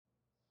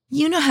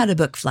You know how to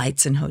book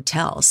flights and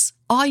hotels.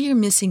 All you're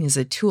missing is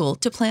a tool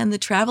to plan the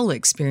travel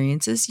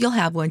experiences you'll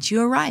have once you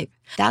arrive.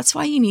 That's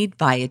why you need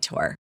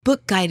Viator.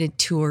 Book guided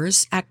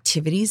tours,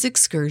 activities,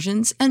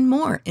 excursions, and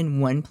more in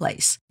one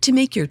place to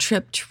make your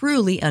trip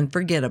truly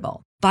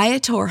unforgettable.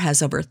 Viator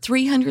has over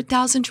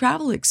 300,000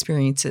 travel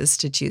experiences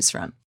to choose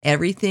from.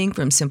 Everything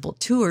from simple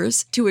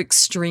tours to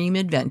extreme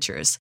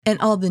adventures and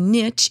all the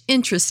niche,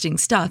 interesting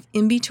stuff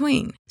in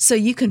between. So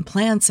you can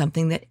plan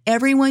something that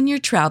everyone you're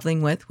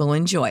traveling with will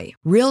enjoy.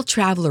 Real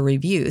traveler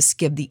reviews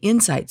give the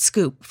inside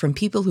scoop from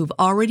people who've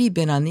already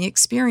been on the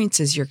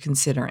experiences you're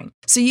considering.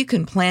 So you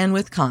can plan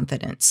with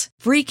confidence.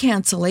 Free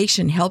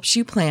cancellation helps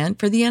you plan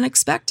for the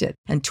unexpected.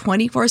 And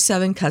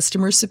 24/7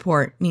 customer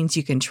support means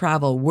you can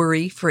travel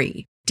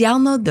worry-free.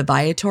 Download the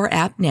Viator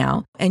app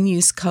now and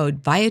use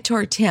code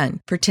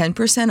Viator10 for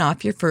 10%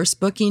 off your first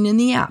booking in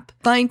the app.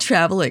 Find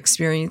travel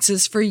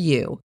experiences for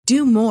you.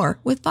 Do more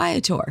with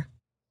Viator.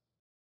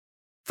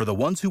 For the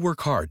ones who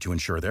work hard to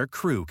ensure their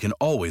crew can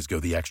always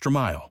go the extra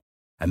mile,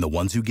 and the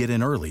ones who get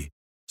in early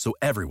so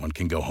everyone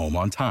can go home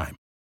on time,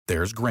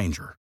 there's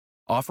Grainger,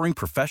 offering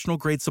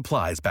professional-grade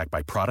supplies backed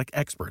by product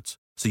experts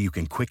so you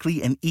can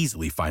quickly and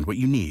easily find what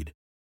you need.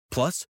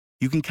 Plus,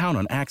 you can count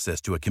on access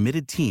to a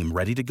committed team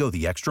ready to go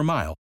the extra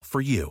mile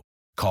for you.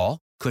 Call,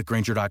 click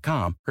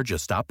Grainger.com, or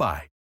just stop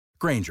by.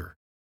 Grainger,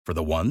 for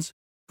the ones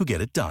who get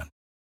it done.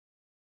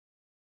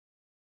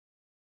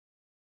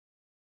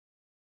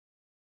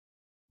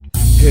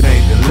 It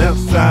ain't the left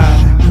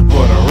side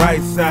or the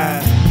right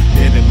side,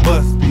 and it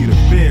must be the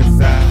fin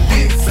side.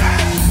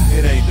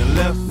 It ain't the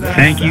left side.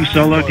 Thank you,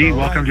 Solo D.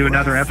 Welcome to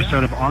another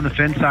episode of On the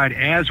Fin Side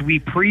as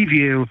we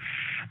preview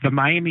the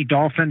Miami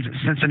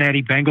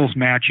Dolphins-Cincinnati Bengals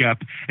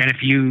matchup and a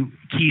few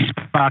key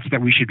spots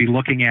that we should be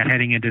looking at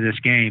heading into this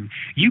game.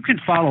 You can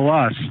follow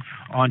us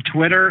on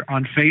Twitter,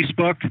 on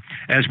Facebook,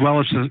 as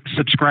well as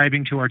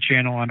subscribing to our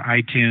channel on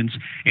iTunes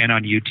and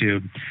on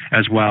YouTube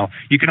as well.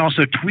 You can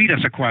also tweet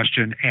us a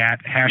question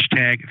at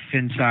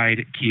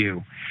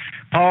 #FinsideQ.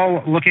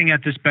 Paul, looking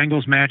at this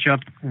Bengals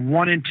matchup,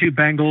 1-2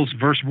 Bengals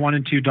versus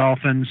 1-2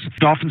 Dolphins.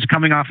 Dolphins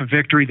coming off a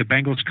victory, the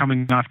Bengals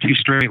coming off 2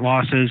 straight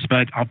losses,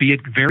 but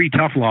albeit very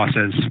tough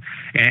losses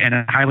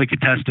and highly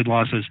contested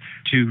losses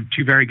to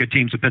 2 very good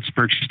teams, the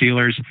Pittsburgh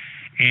Steelers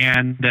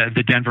and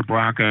the Denver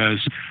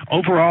Broncos.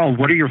 Overall,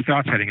 what are your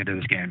thoughts heading into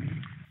this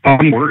game?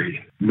 I'm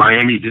worried.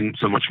 Miami didn't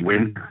so much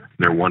win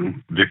their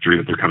one victory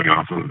that they're coming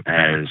off of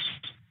as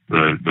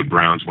the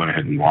Browns went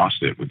ahead and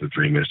lost it with the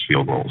 3 missed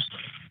field goals.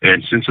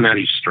 And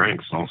Cincinnati's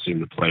strengths all seem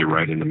to play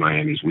right into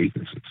Miami's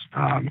weaknesses.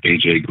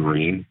 A.J.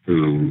 Green,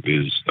 who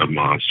is a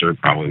monster,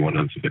 probably one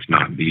of, if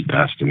not the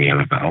best in the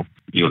NFL.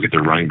 You look at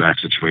their running back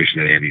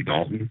situation at Andy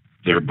Dalton.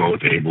 They're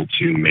both able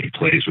to make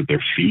plays with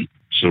their feet.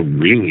 So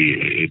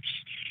really,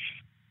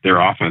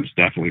 their offense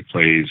definitely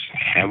plays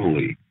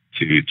heavily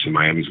to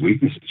Miami's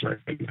weaknesses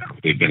right now.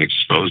 They've been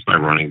exposed by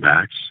running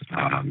backs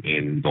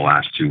in the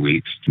last 2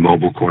 weeks.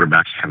 Mobile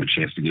quarterbacks have a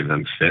chance to give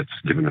them fits,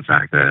 given the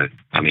fact that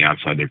on the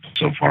outside they're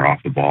so far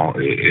off the ball.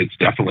 It's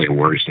definitely a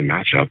worrisome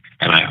matchup.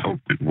 And I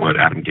hope that what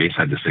Adam Gase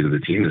had to say to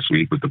the team this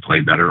week with the play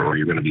better or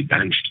you're going to be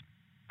benched,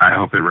 I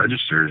hope it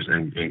registers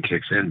and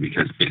kicks in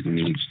because it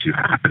needs to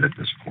happen at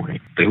this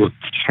point. They look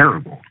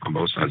terrible on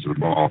both sides of the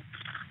ball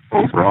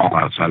overall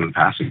outside of the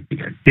passing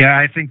game. Yeah,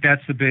 I think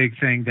that's the big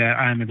thing that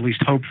I'm at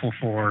least hopeful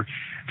for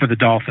the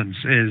Dolphins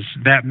is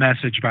that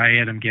message by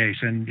Adam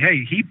Gase. And,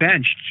 hey, he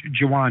benched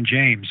Ja'Wuan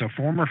James, a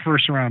former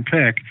first-round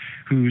pick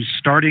whose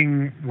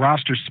starting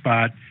roster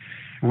spot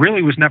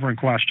really was never in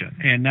question.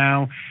 And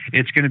now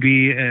it's going to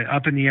be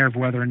up in the air of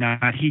whether or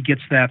not he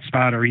gets that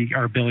spot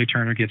or Billy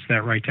Turner gets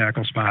that right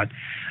tackle spot.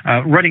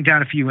 Running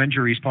down a few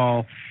injuries,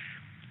 Paul,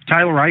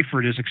 Tyler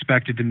Eifert is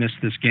expected to miss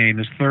this game,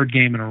 his 3rd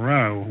game in a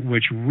row,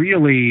 which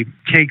really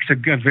takes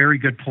a very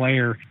good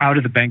player out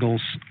of the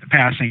Bengals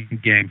passing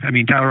game. I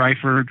mean, Tyler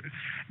Eifert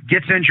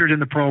gets injured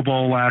in the Pro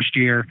Bowl last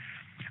year.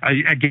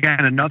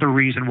 Again, another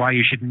reason why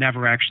you should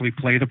never actually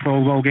play the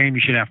Pro Bowl game.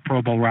 You should have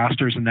Pro Bowl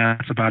rosters, and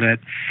that's about it.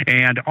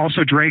 And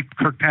also Drake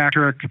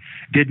Kirkpatrick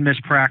did miss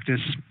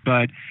practice,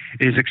 but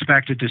is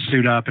expected to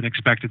suit up and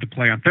expected to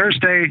play on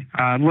Thursday.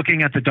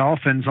 Looking at the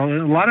Dolphins, a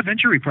lot of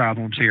injury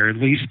problems here, at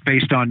least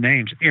based on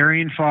names.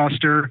 Arian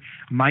Foster,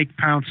 Mike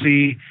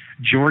Pouncey,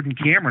 Jordan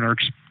Cameron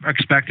are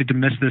expected to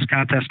miss this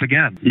contest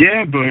again.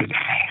 Yeah, but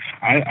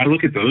I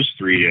look at those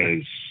 3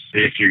 as,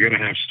 if you're going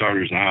to have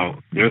starters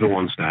out, they're the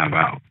ones to have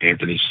out.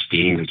 Anthony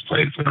Steen has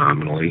played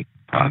phenomenally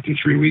through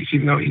 3 weeks,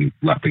 even though he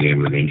left the game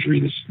with an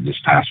injury this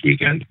past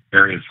weekend.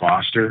 Arian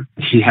Foster,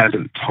 he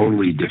hasn't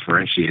totally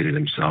differentiated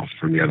himself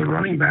from the other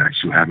running backs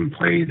who haven't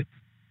played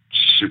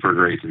super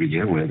great to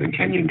begin with. And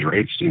Kenyon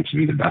Drake seems to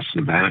be the best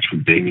of the batch,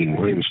 with Damian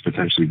Williams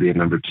potentially being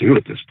number 2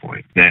 at this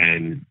point.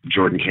 Then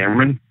Jordan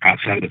Cameron,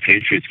 outside of the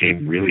Patriots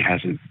game, really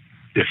hasn't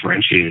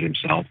differentiated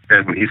himself.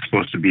 And when he's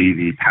supposed to be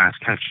the pass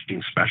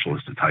catching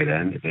specialist at tight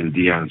end, and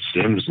Deion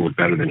Sims looked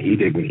better than he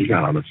did when he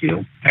got on the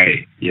field.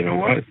 Hey, you know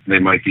what? They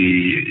might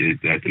be,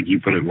 I think you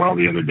put it well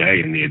the other day,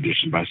 in the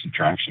addition by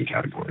subtraction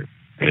category.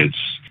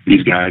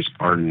 These guys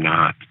are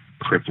not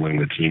crippling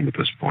the team at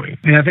this point.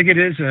 Yeah, I think it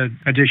is a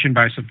addition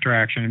by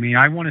subtraction. I mean,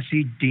 I want to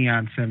see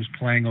Deion Sims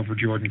playing over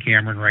Jordan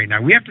Cameron right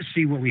now. We have to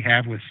see what we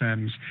have with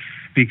Sims,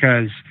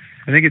 because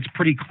I think it's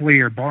pretty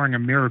clear, barring a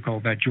miracle,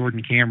 that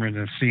Jordan Cameron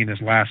has seen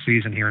his last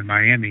season here in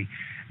Miami.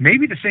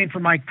 Maybe the same for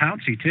Mike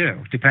Pouncey,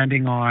 too,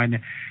 depending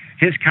on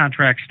his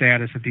contract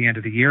status at the end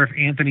of the year. If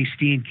Anthony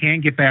Steen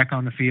can get back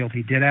on the field,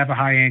 he did have a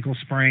high ankle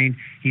sprain.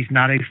 He's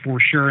not a for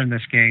sure in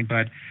this game,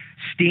 but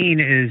Steen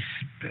is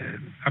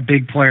a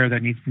big player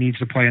that needs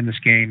to play in this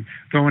game,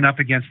 going up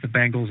against the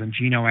Bengals and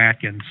Geno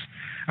Atkins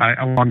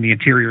along the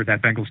interior of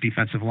that Bengals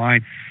defensive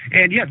line.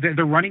 And, yeah,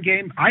 the running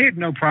game, I had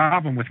no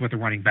problem with what the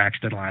running backs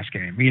did last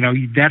game. You know,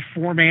 that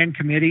four-man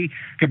committee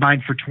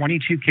combined for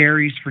 22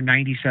 carries for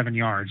 97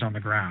 yards on the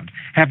ground.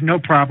 Have no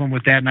problem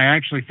with that, and I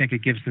actually think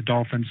it gives the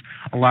Dolphins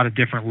a lot of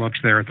different looks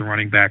there at the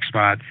running back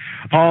spot.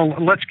 Paul,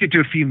 let's get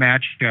to a few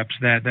matchups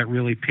that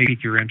really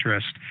pique your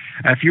interest.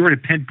 If you were to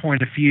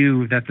pinpoint a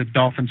few that the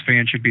Dolphins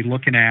fans should be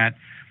looking at,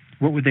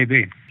 what would they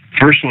be?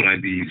 First one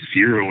I'd be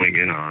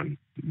zeroing in on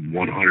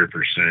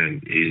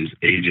 100% is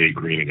A.J.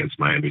 Green against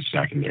Miami's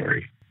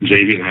secondary.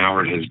 Xavier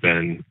Howard has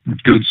been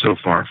good so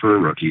far for a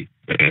rookie,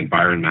 and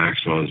Byron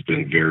Maxwell has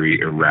been very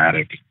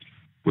erratic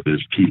with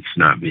his peaks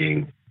not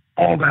being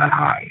all that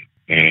high.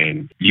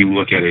 And you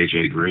look at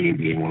A.J. Green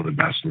being one of the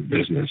best in the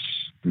business,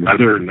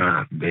 whether or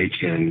not they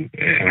can,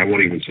 and I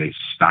won't even say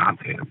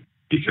stop him,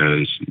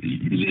 because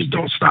you just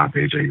don't stop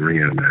A.J.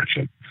 Green in a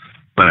matchup,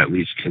 but at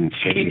least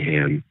contain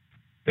him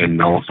and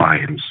nullify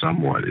him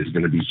somewhat is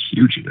going to be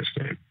huge in this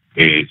game.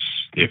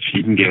 If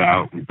he can get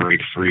out and break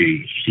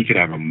free, he could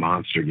have a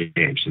monster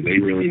game. So they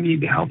really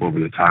need to help over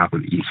the top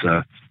with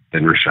Issa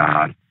and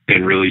Rashad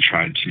and really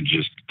try to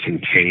just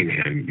contain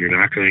him. You're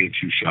not going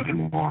to shut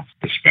him off,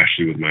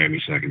 especially with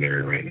Miami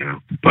secondary right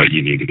now, but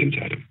you need to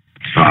contain him.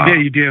 Yeah,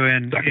 you do.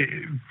 And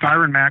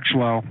Byron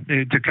Maxwell,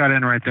 to cut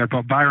in right there,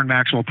 but Byron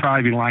Maxwell will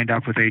probably be lined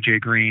up with A.J.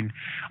 Green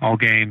all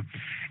game.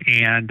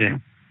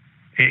 And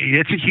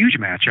it's a huge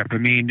matchup. I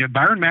mean,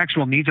 Byron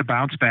Maxwell needs a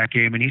bounce-back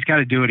game, and he's got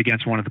to do it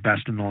against one of the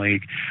best in the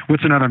league.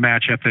 What's another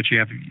matchup that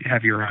you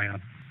have your eye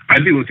on?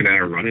 I'd be looking at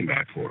our running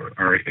back core.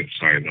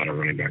 Not our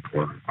running back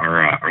core.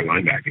 Our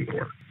linebacking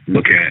core.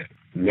 Look at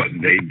what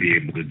they'd be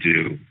able to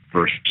do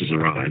versus the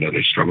run. I know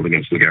they struggled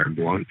against LeGarrette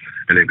Blount,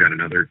 and they've got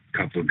another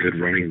couple of good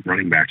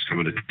running backs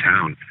coming to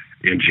town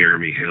in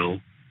Jeremy Hill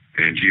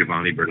and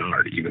Giovanni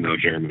Bernard, even though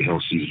Jeremy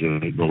Hill sees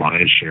the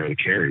lion's share of the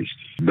carries.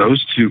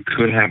 Those two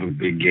could have a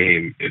big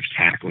game if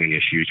tackling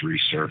issues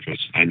resurface.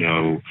 I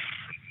know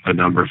a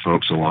number of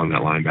folks along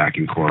that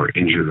linebacking core are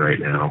injured right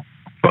now,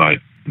 but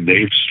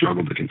they've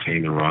struggled to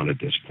contain the run at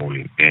this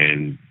point,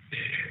 and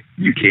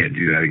you can't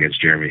do that against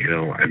Jeremy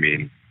Hill. I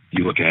mean,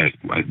 you look at,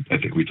 I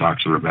think we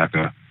talked to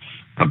Rebecca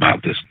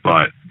about this,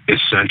 but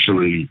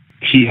essentially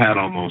he had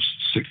almost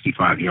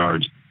 65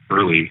 yards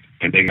early,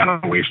 and they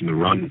got away from the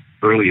run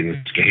early in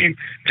this game,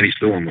 and he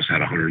still almost had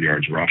 100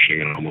 yards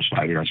rushing and almost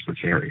 5 yards per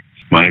carry.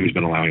 Miami's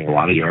been allowing a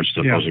lot of yards to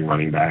opposing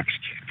running backs,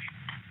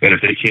 and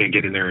if they can't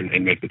get in there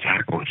and make the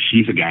tackle,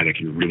 he's a guy that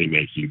can really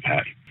make you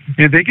pay.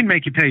 Yeah, they can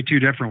make you pay two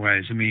different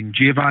ways. I mean,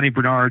 Giovanni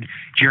Bernard,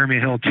 Jeremy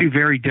Hill, two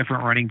very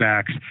different running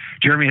backs.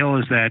 Jeremy Hill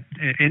is that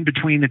in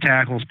between the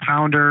tackles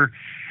pounder,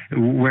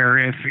 where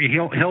if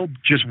he'll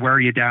just wear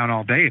you down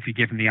all day if you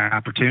give him the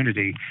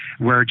opportunity.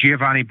 Where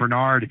Giovanni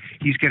Bernard,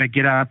 he's going to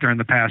get out there in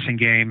the passing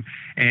game,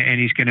 and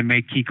he's going to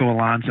make Kiko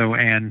Alonso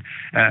and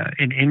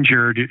an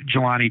injured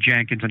Jelani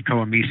Jenkins and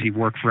Koa Misi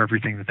work for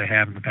everything that they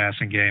have in the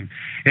passing game.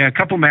 Yeah, a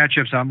couple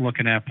matchups I'm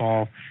looking at,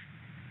 Paul.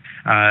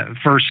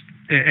 First,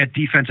 at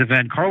defensive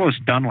end, Carlos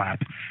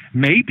Dunlap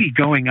may be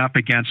going up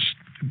against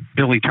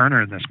Billy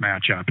Turner in this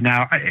matchup.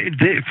 Now,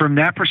 from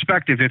that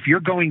perspective, if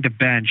you're going to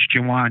bench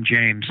Ja'Wuan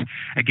James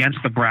against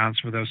the Browns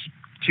for those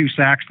two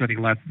sacks that he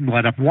let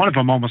up, one of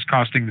them almost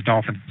costing the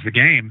Dolphins the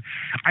game,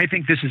 I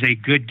think this is a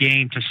good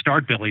game to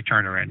start Billy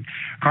Turner in.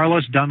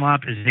 Carlos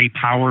Dunlap is a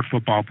power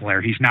football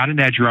player. He's not an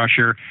edge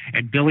rusher,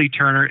 and Billy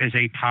Turner is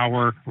a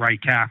power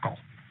right tackle.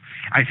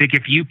 I think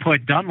if you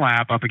put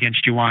Dunlap up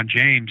against Ja'Wuan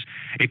James,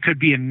 it could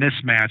be a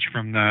mismatch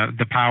from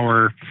the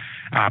power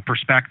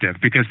perspective,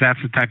 because that's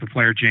the type of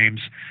player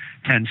James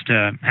tends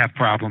to have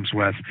problems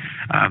with.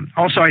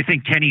 Also, I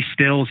think Kenny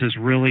Stills is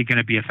really going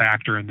to be a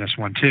factor in this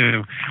one,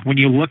 too. When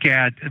you look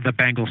at the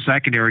Bengals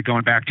secondary,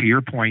 going back to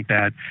your point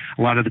that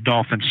a lot of the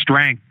Dolphins'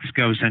 strengths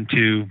goes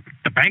into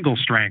the Bengals'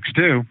 strengths,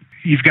 too.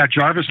 You've got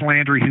Jarvis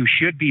Landry, who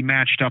should be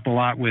matched up a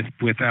lot with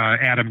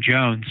Adam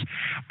Jones.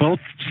 Both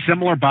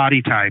similar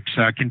body types,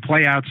 can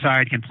play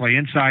outside, can play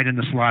inside in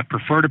the slot,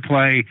 prefer to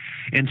play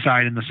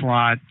inside in the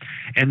slot.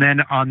 And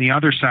then on the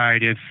other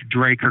side, if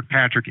Dre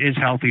Kirkpatrick is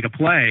healthy to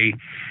play,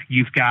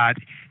 you've got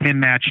him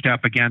matched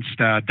up against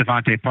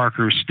Devontae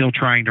Parker, who's still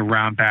trying to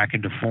round back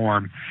into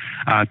form,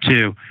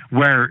 too.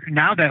 Where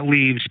now that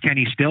leaves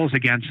Kenny Stills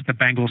against the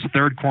Bengals'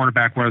 third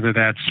cornerback, whether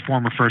that's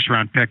former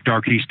first-round pick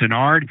Darqueze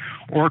Dennard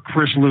or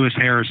Chris Lewis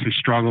Lewis Harris, who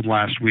struggled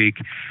last week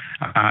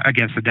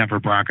against the Denver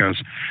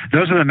Broncos.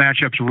 Those are the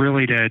matchups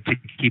really to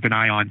keep an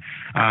eye on.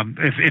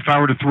 If I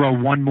were to throw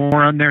one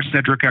more on there,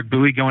 Cedric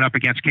Ogbuehi going up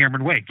against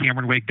Cameron Wake.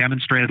 Cameron Wake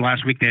demonstrated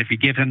last week that if you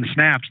give him the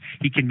snaps,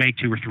 he can make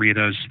 2 or 3 of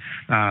those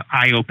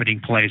eye-opening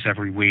plays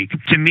every week.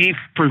 To me,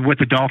 for what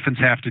the Dolphins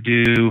have to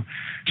do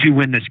to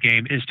win this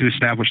game is to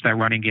establish that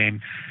running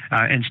game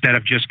instead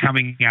of just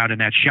coming out in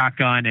that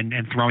shotgun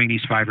and throwing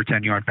these 5 or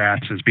 10-yard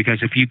passes.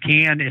 Because if you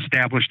can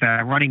establish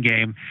that running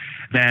game,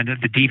 then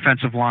the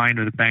defensive line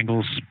or the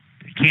Bengals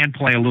can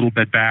play a little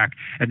bit back,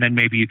 and then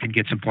maybe you can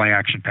get some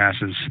play-action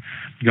passes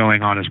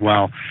going on as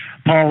well.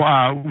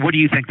 Paul, what do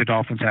you think the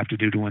Dolphins have to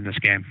do to win this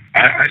game?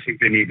 I think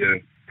they need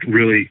to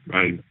really,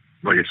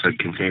 like I said,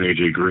 contain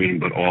A.J. Green,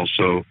 but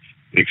also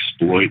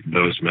exploit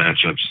those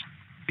matchups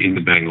in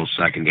the Bengals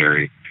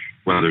secondary,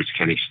 whether it's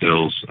Kenny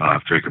Stills,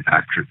 if Trey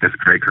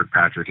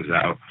Kirkpatrick is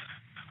out,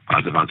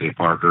 Devontae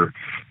Parker,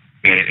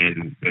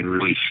 and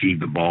really feed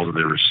the ball to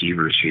their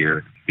receivers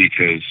here,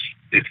 because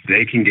if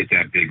they can get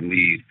that big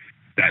lead,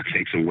 that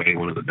takes away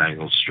one of the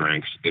Bengals'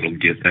 strengths. It'll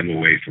get them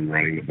away from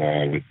running the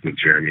ball with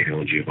Jeremy Hill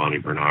and Giovanni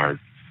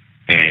Bernard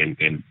and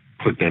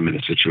put them in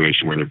a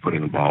situation where they're putting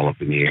the ball up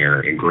in the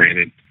air. And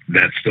granted,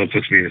 that still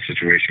puts me in a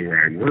situation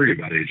where I'm worried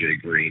about A.J.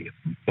 Green,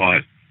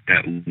 but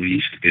at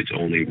least it's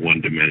only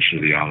one dimension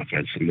of the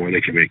offense. The more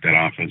they can make that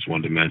offense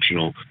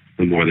one-dimensional,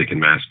 the more they can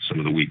mask some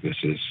of the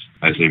weaknesses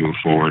as they move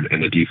forward,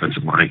 and the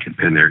defensive line can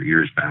pin their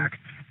ears back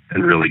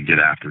and really get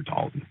after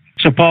Dalton.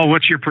 So, Paul,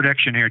 what's your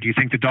prediction here? Do you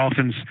think the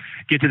Dolphins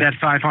get to that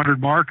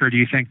 500 mark, or do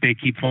you think they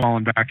keep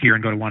falling back here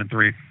and go to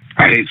 1-3?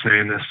 I hate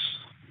saying this,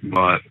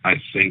 but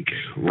I think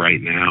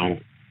right now,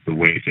 the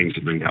way things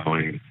have been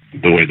going,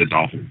 the way the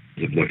Dolphins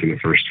have looked in the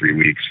first 3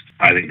 weeks,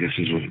 I think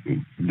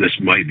this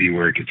might be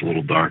where it gets a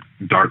little dark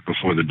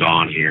before the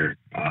dawn here,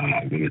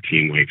 when the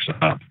team wakes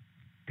up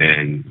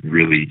and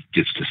really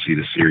gets to see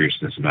the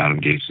seriousness of Adam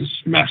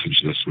Gase's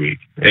message this week.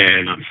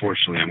 And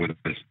unfortunately, I'm going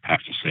to have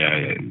to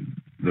say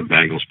the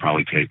Bengals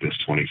probably take this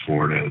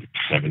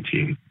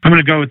 24-17. I'm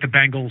going to go with the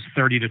Bengals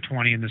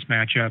 30-20 in this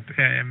matchup.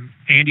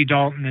 Andy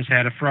Dalton has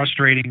had a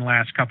frustrating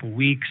last couple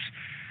weeks.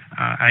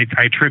 I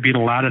attribute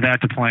a lot of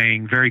that to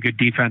playing very good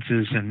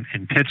defenses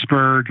in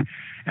Pittsburgh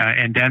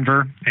and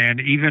Denver, and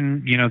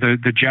even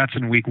the Jets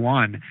in Week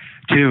 1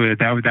 too.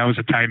 That was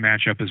a tight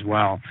matchup as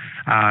well.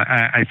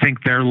 I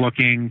think they're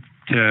looking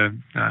to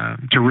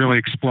really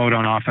explode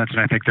on offense, and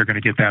I think they're going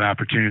to get that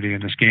opportunity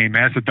in this game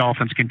as the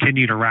Dolphins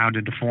continue to round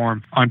into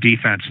form on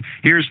defense.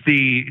 Here's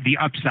the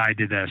upside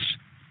to this: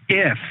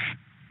 if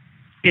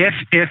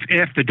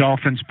the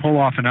Dolphins pull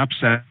off an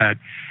upset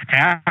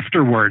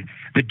afterward,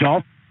 the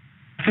Dolphins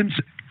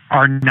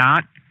are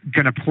not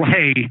going to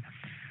play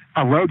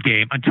a road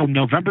game until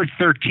November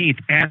 13th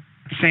at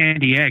San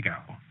Diego.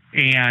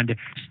 And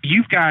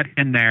you've got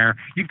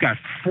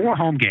 4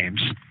 home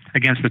games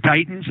against the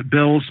Titans,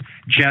 Bills,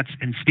 Jets,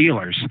 and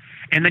Steelers.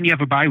 And then you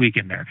have a bye week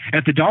in there.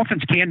 If the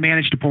Dolphins can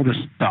manage to pull this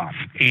off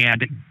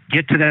and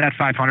get to that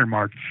 500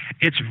 mark,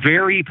 it's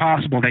very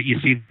possible that you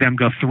see them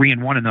go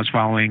 3-1 in those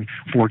following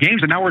 4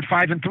 games. And now we're at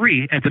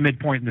 5-3 at the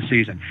midpoint in the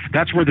season.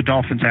 That's where the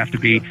Dolphins have to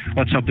be.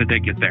 Let's hope that they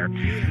get there.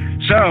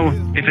 So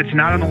if it's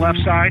not on the left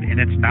side and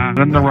it's not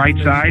on the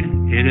right side,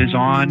 it is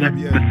on the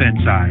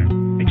thin side.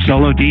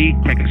 Solo D,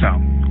 take us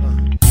home.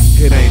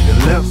 It ain't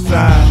the left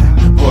side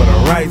or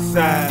the right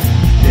side,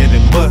 and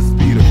it must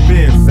be the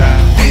thin side.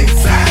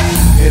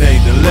 It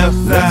ain't the left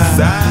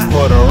side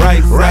or the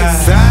right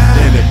side,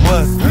 and it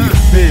must be the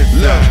thin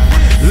side.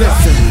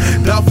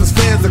 Listen, Dolphins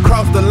fans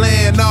across the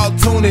land all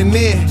tuning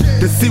in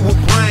to see what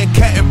Brian,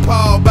 Cat, and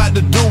Paul about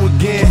to do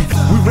again.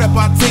 We rep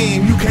our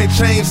team, you can't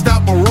change,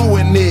 stop, or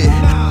ruin it.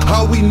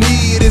 All we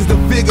need is to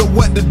figure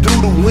what to do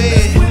to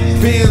win.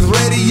 Fans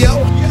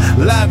Radio,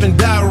 live and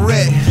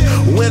direct.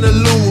 Win or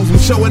lose, we're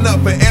showing up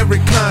for every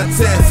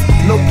contest.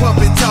 No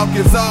puppet talk,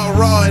 it's all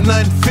raw and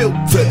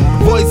unfiltered.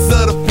 Voice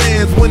of the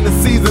fans when the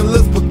season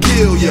looks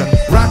peculiar.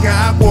 Rockin'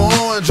 aqua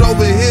orange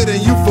over here, then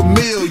you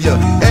familiar.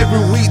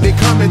 Every week they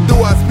coming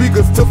through our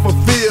speakers to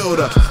fulfill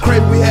the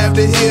crave we have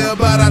to hear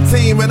about our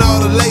team and all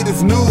the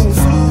latest news.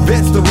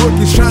 Vets the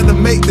rookies trying to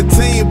make the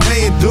team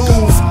paying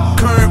dues.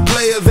 Current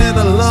players and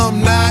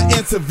alumni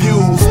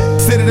interviews.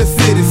 City to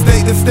city,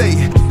 state to state,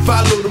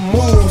 follow the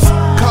moves.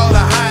 Call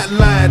the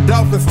hotline,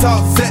 Dolphins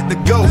talk set to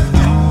go.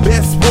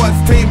 Best sports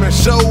team and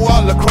show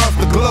all across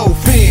the globe.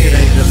 It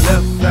ain't the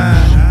left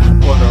side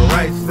or the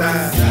right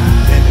side,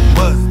 and it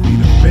must be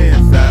the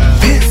fin side.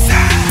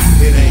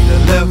 It ain't the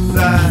left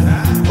side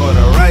or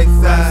the right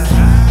side,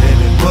 and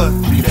it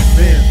must be the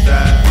fin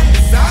side.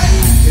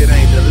 It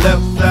ain't the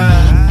left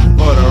side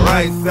or the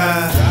right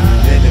side,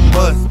 and it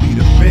must be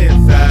the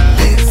fin side.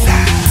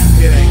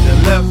 It ain't the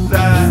left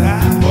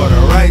side or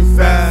the right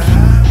side,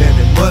 and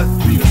it must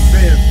be the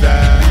fin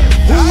side.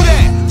 Who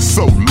that?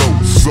 So low,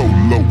 so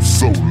low,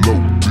 so low,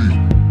 deep.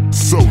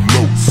 So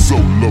low, so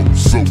low,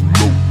 so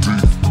low,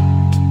 deep.